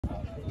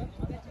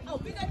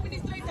big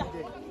administrator.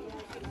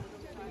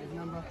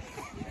 Number.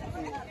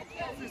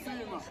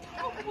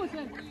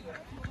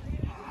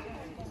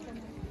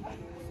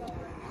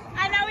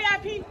 Anna, we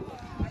happy.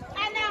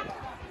 Anna.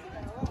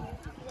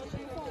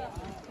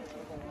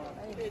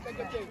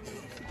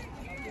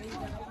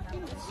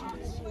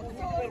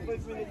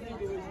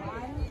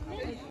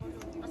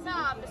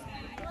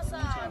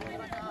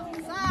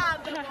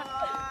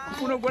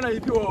 Una buena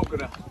hippie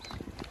okra.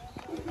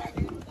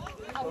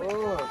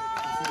 Oh.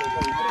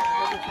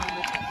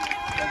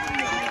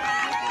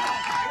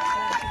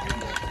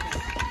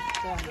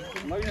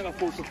 Magna la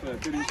foto per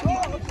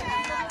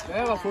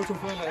la foto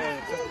per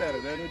terra,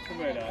 non c'è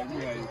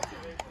mai.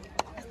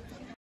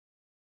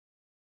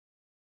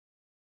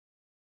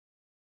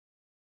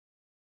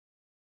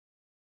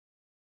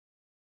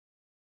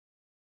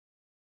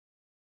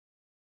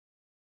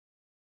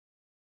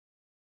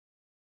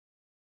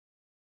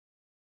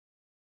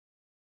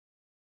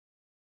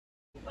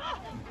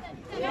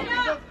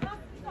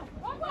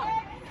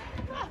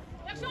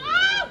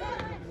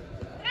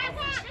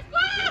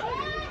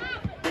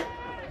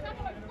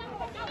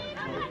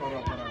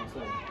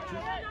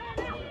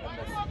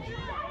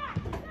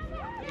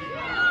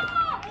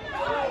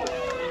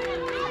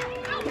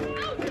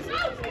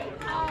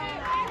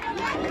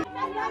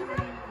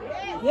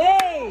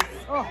 Yes!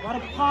 Oh, what a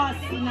pass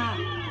now.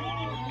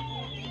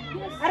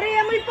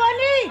 Ariya mo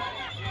iponi!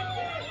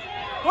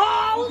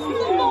 Oh,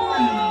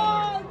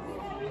 sumunod!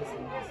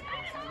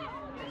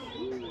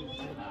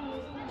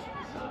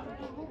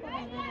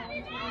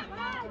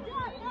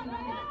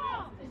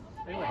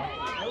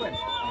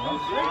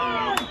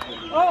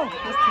 Oh,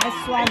 that's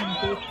nice one,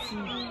 Betty.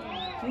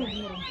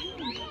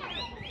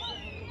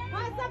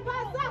 Passa,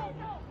 passa!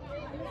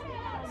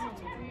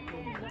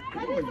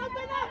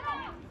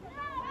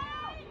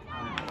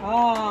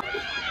 Oh.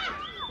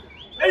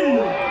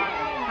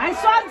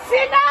 Nice one,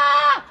 Sina!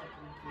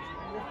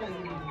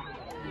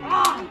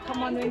 Ah,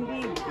 come on,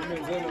 Wendy.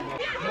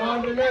 Come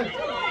on, Dylan.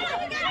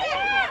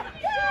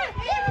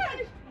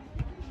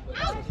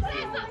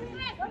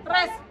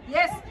 Press,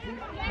 yes.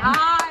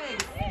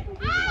 Nice.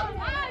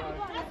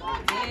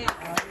 Yes.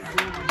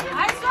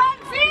 Nice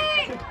one,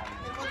 Sina!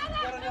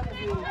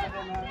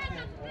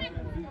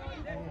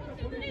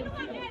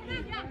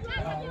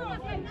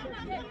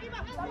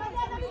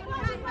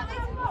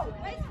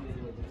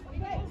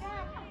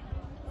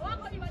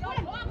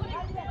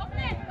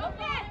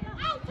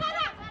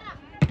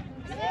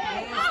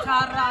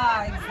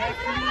 Tara,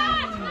 exactly.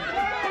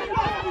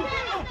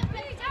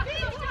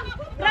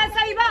 Press,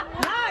 Iba.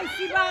 Nice,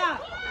 Iba.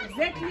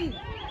 Exactly.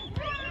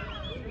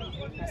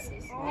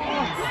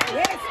 Oh,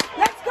 yes.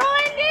 Let's go,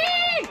 Andy.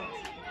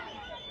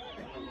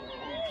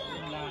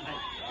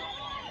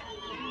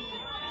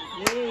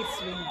 Yes,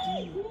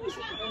 Wendy.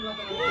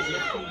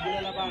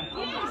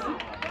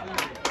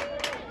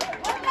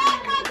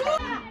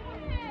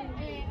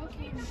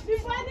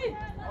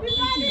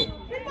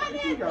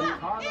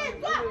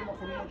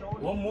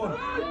 One more.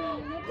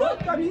 What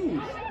can he?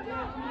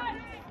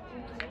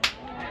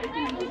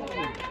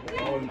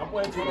 Oh, no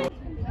puede ser.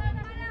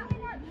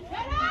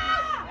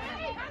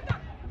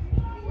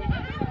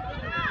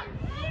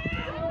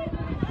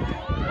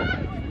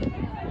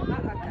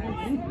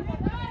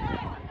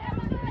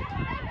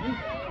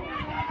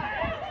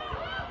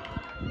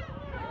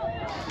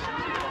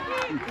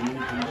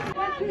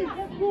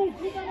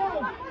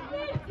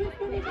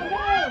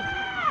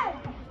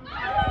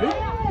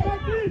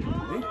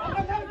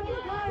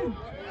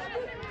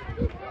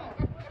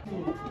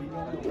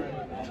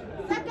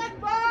 Second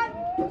ball.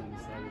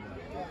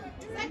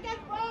 Second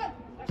ball.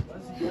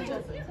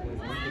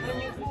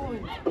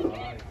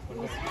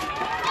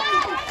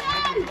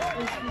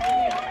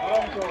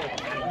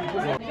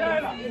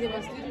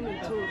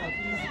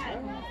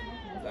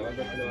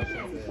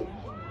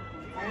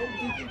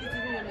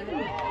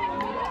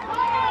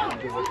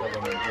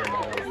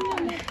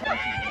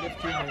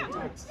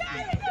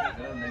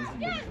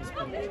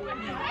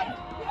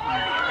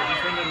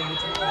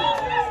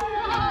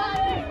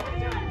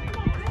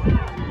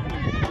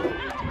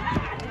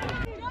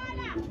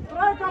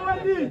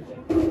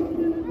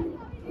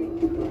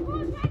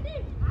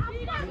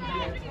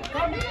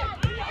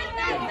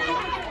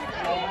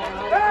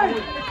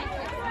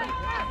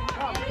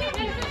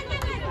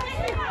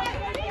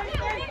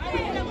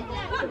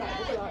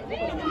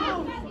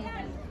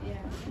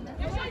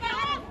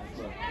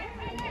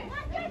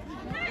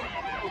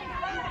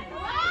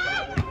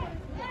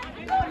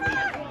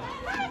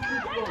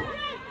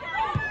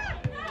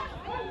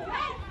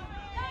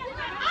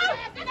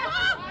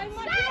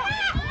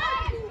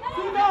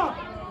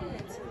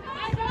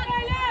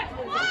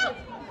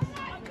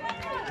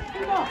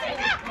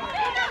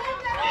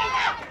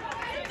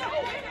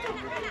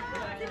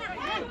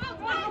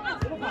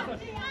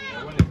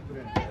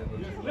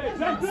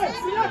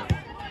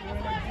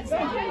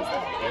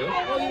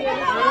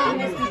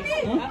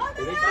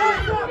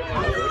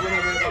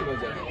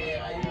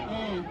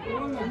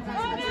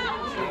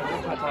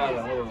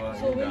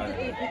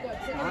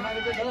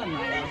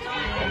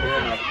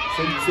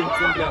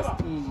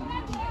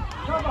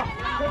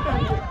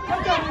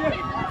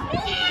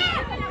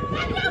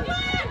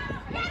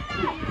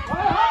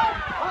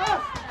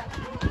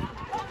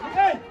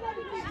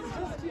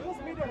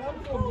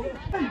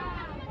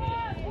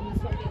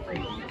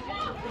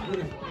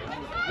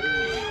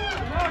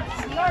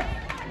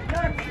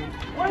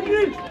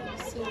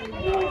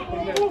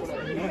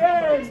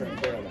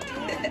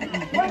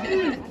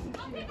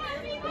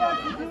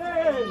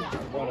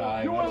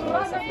 You will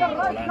run at the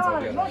right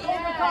time, not all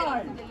the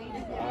time.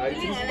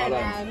 It's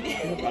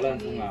balance.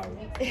 Balance now.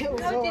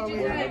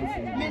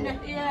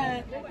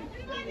 Yeah.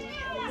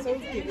 So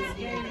taking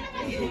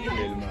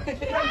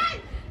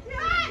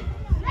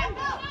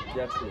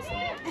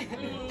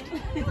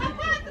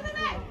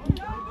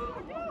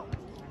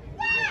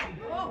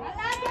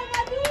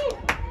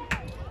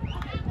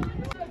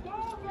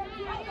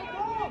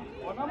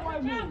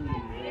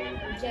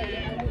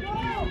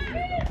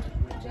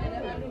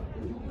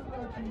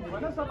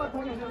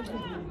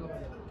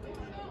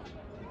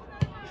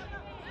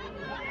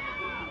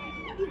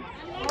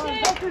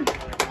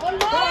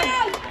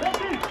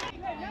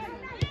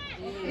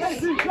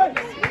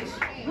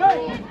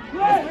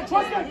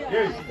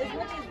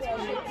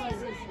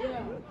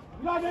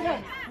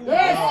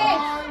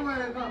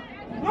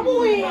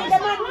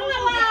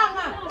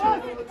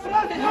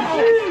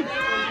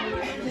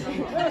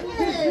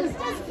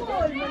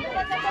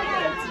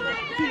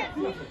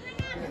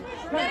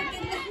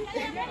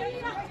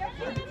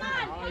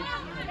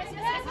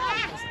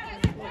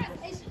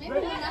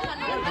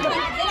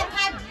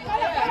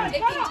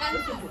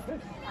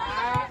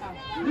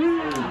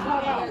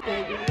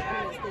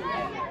chances.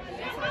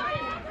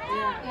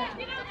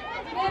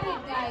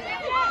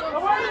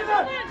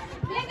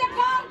 Play the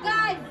ball,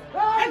 guys.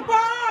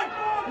 Handball!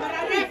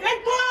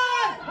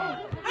 Handball!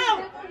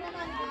 Out!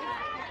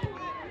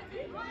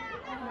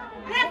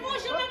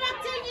 Repuxa uma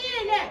batinha!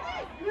 Yes!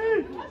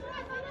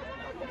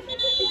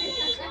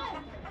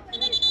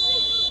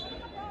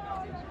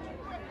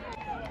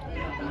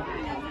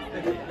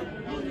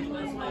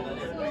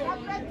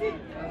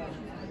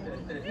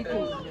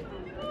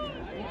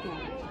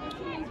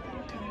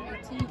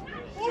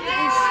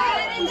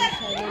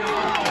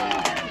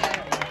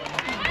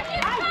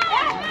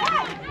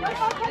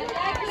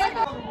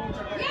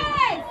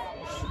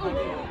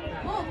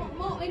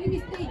 More, any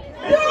mistake.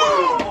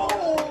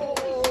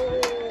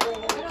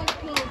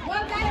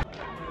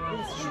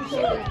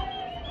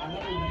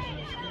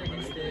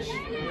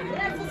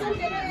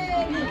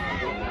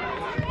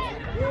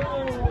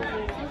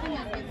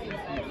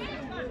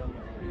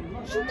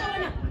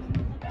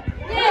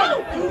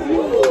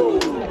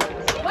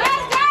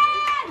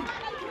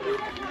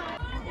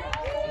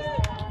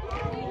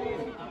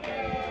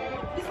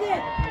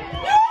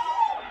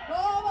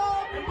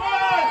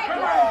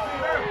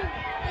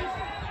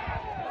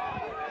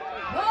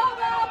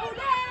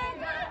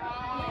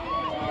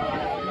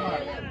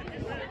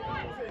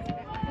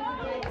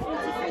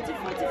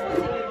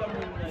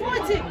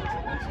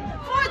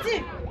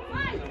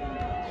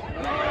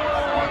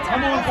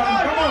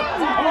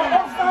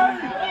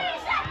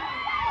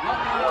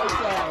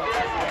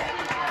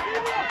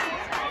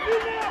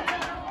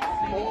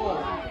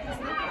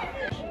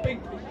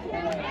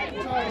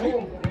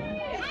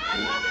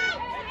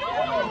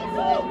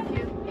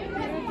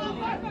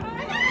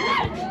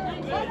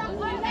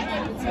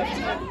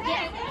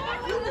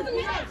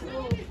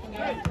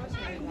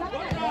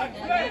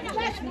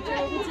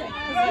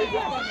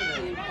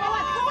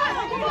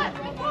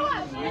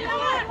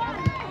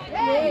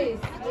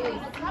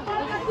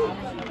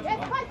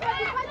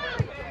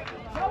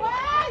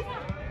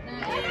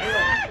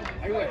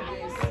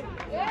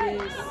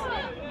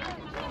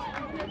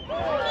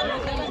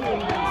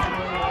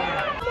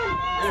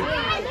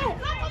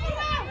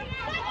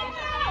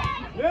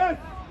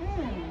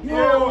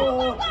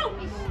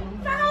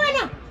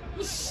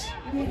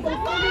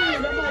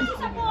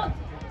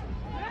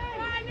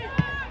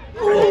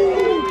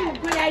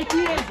 Good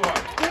idea.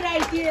 Good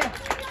idea.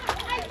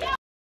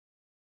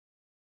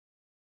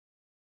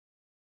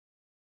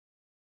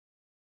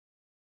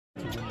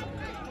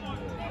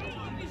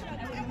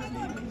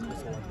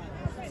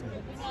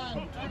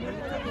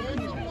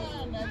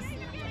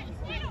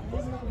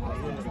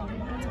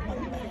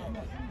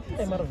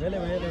 Marvele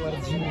wele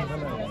warjin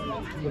kana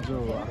jo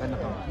akana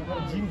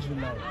warjin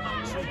July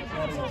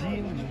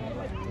warjin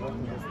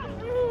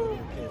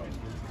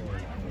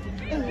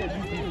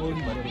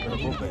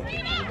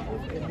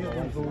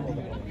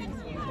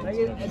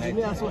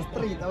I saw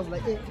straight. I was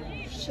like, hey,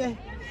 shit.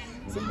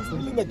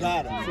 Something the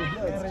guy.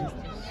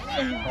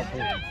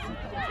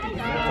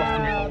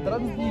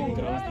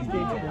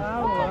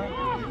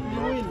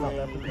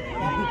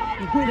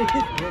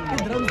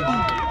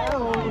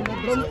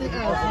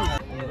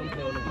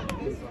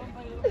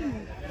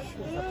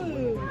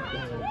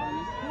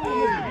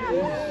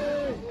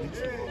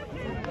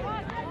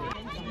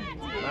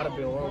 Not a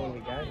bit wrong when we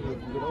got here,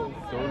 you know,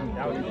 so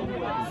out of here,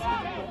 I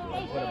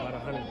put about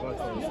 $100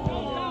 on the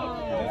small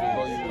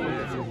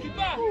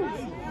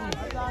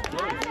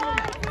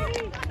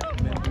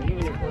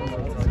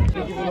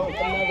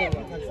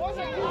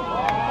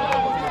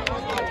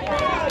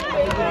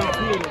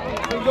game.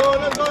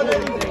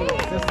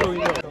 Just so you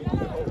know.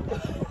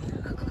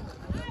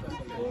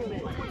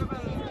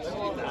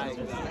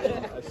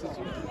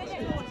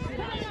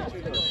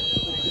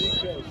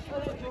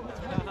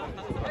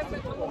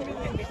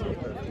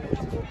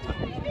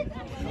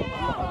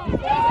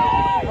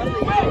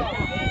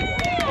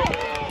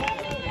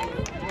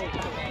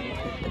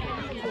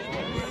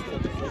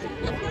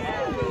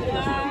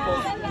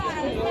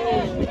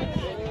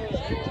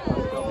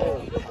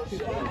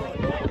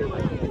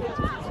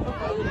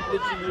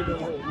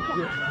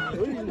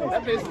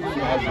 That basically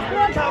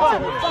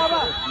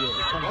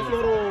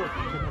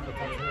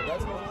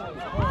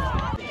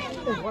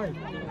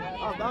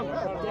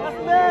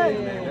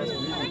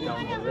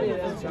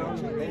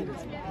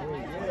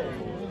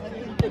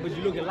That's but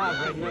you looking live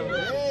right now.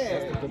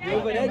 Yeah.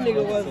 But that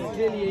nigga wasn't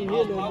clearly ain't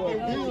here no more.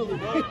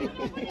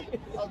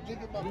 I'll give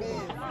you my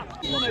man.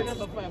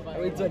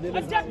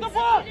 Attack the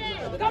ball!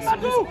 Come on,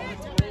 do!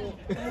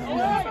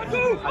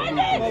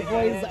 My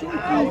boy's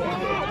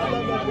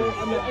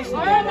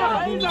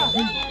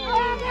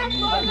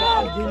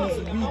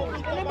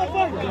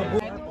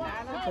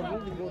I'm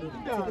really go to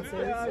ticket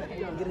sales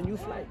and get a new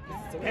flight.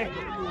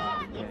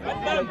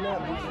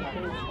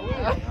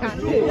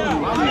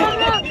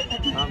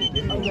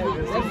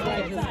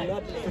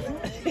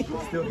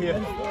 Still here.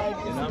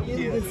 And I'm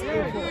here.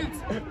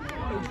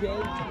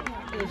 Okay?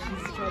 And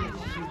she's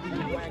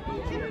being wacky.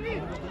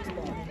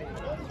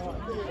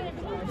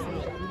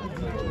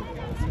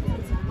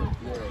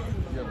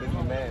 You're a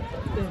busy man.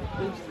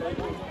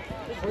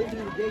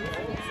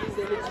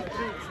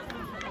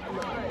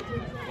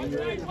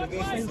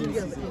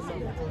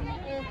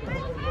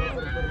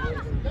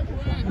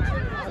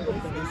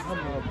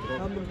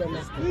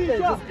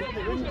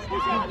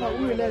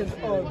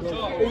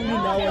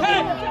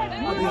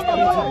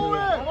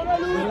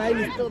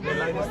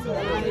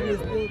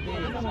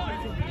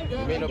 You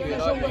may not be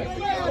an audience.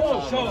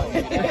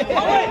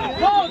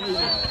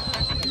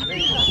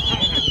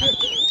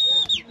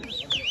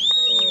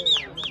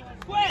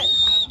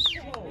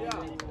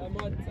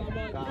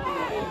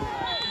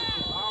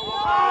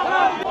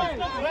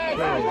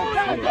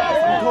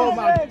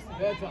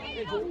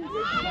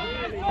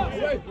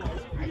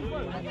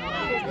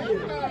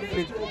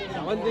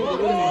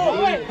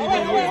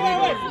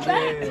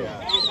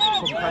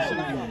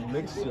 Compassionate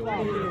mixture.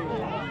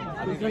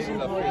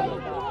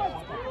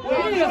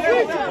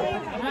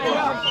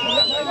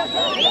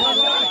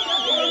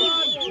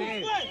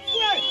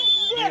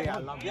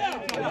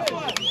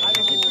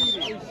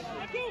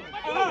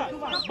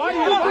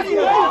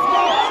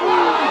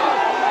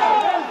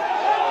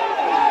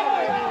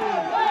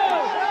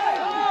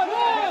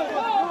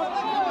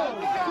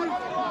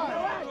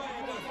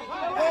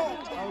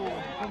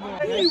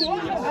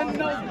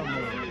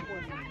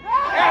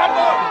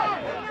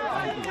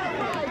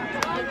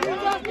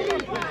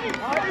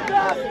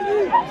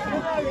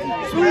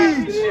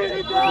 Sweet!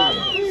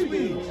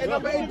 And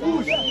I'm saying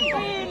push!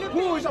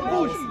 Push and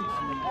push!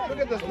 Look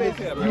at the space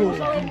here, bro.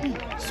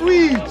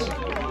 Sweet!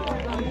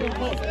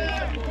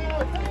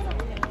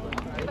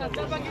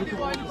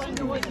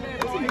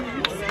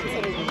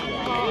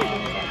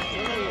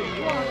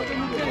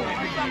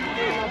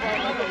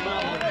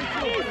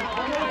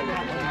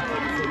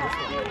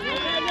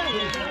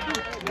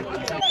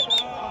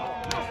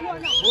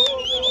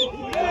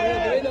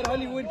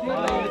 Hollywood kid. What the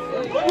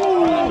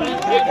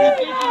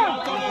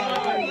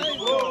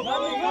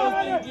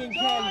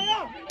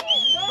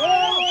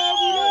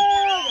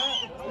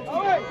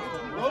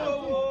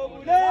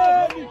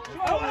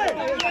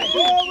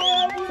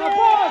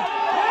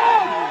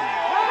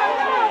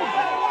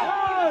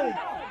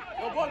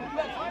fuck is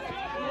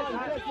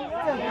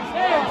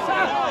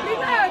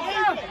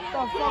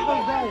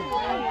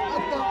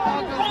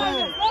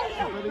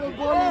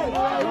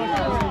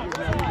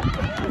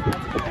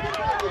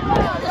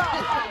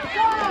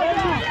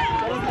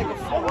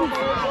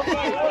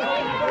that?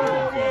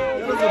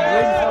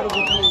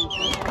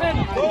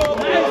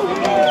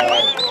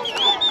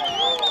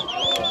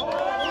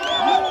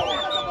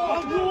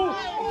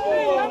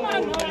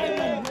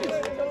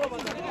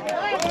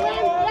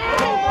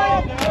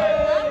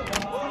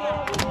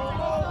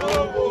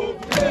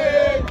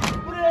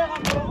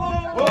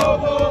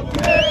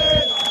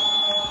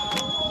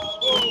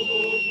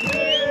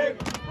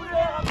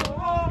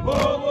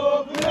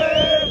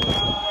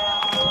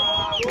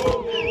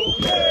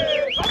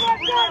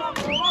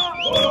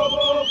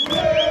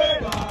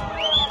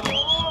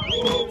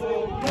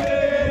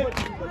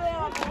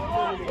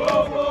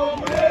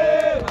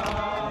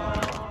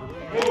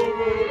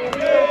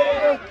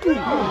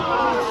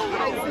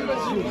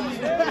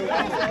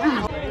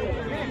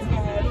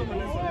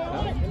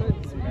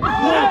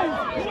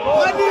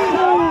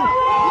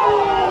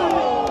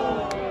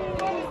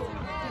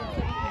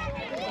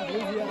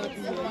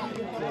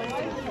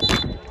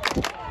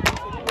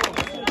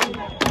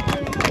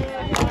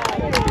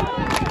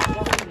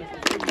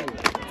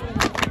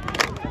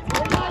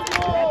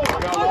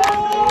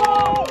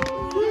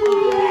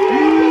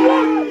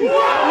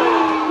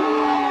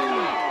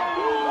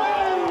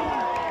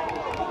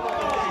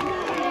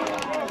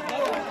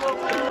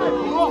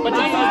 But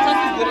just is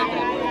good at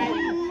that.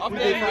 After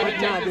they win the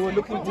Nah, they were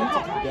looking deep to do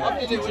that.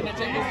 After they win the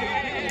Champions League,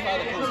 they file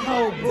the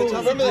coach.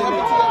 Remember they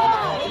happened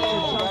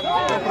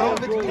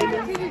to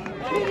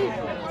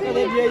So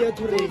they're here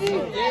to raise you.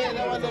 Yeah,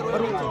 that one that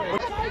went.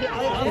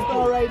 Let's go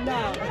right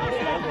now.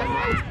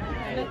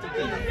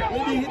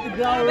 Maybe hit the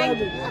ground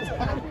running.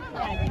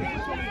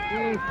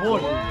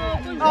 Hold.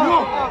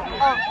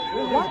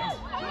 What?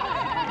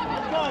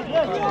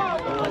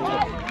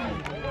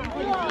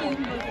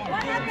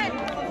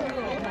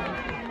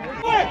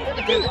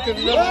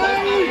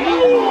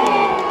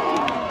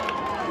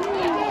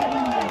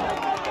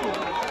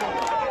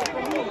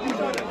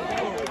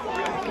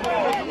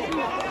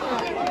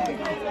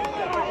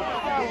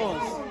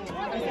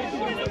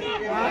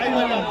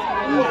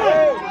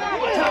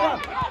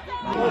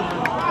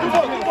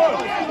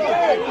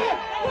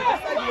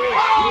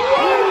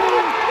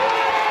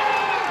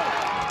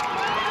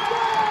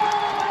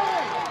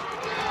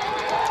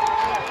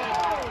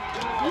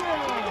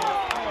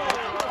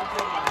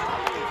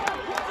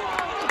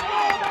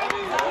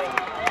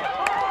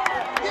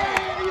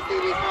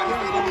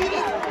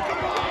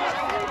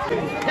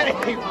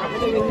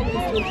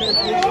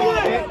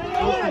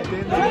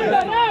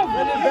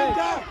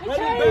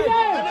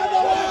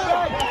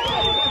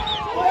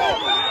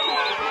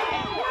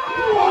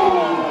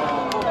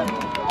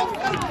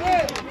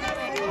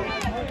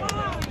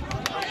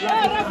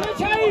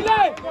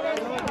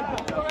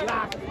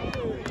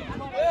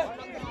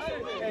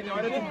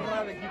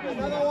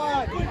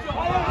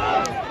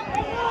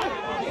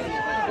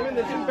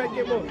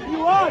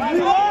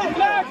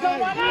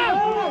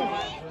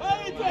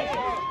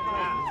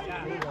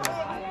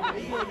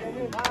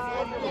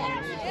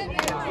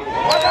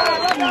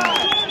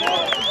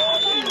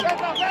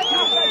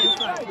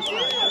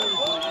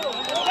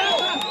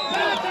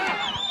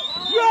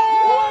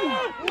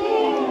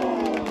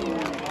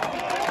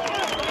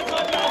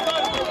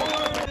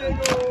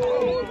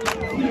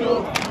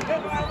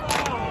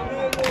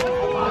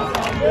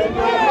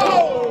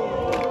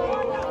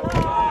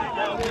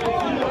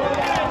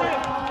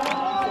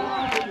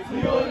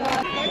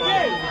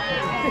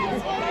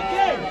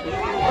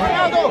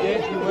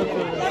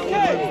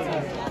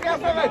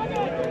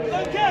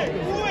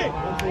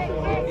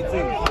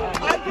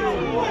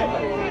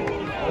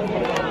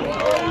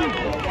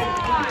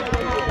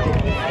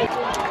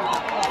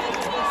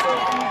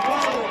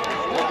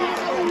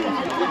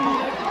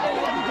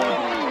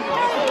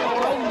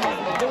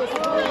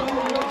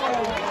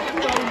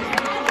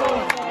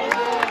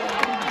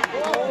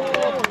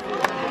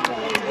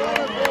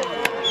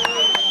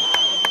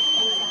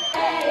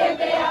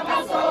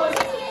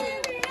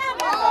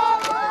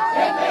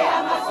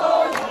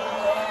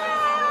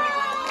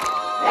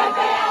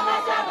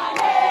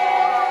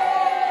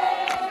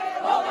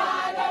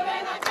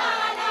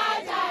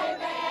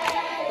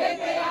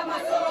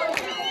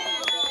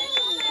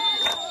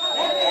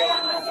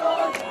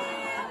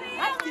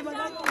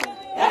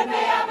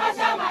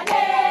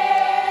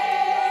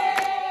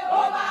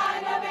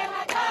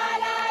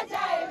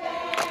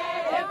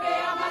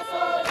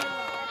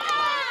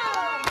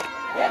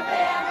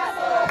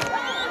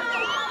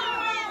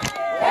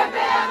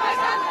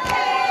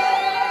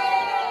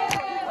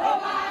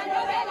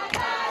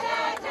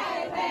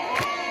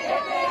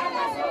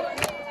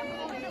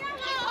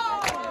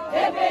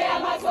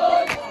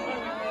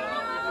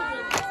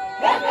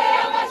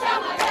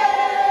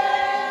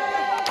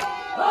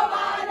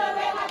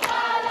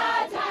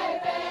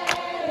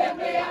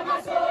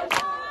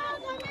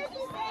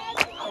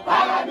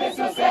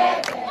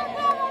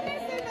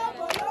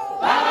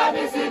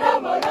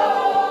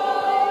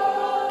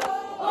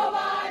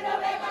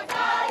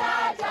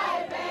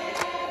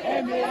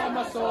 I'm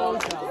a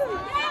soldier.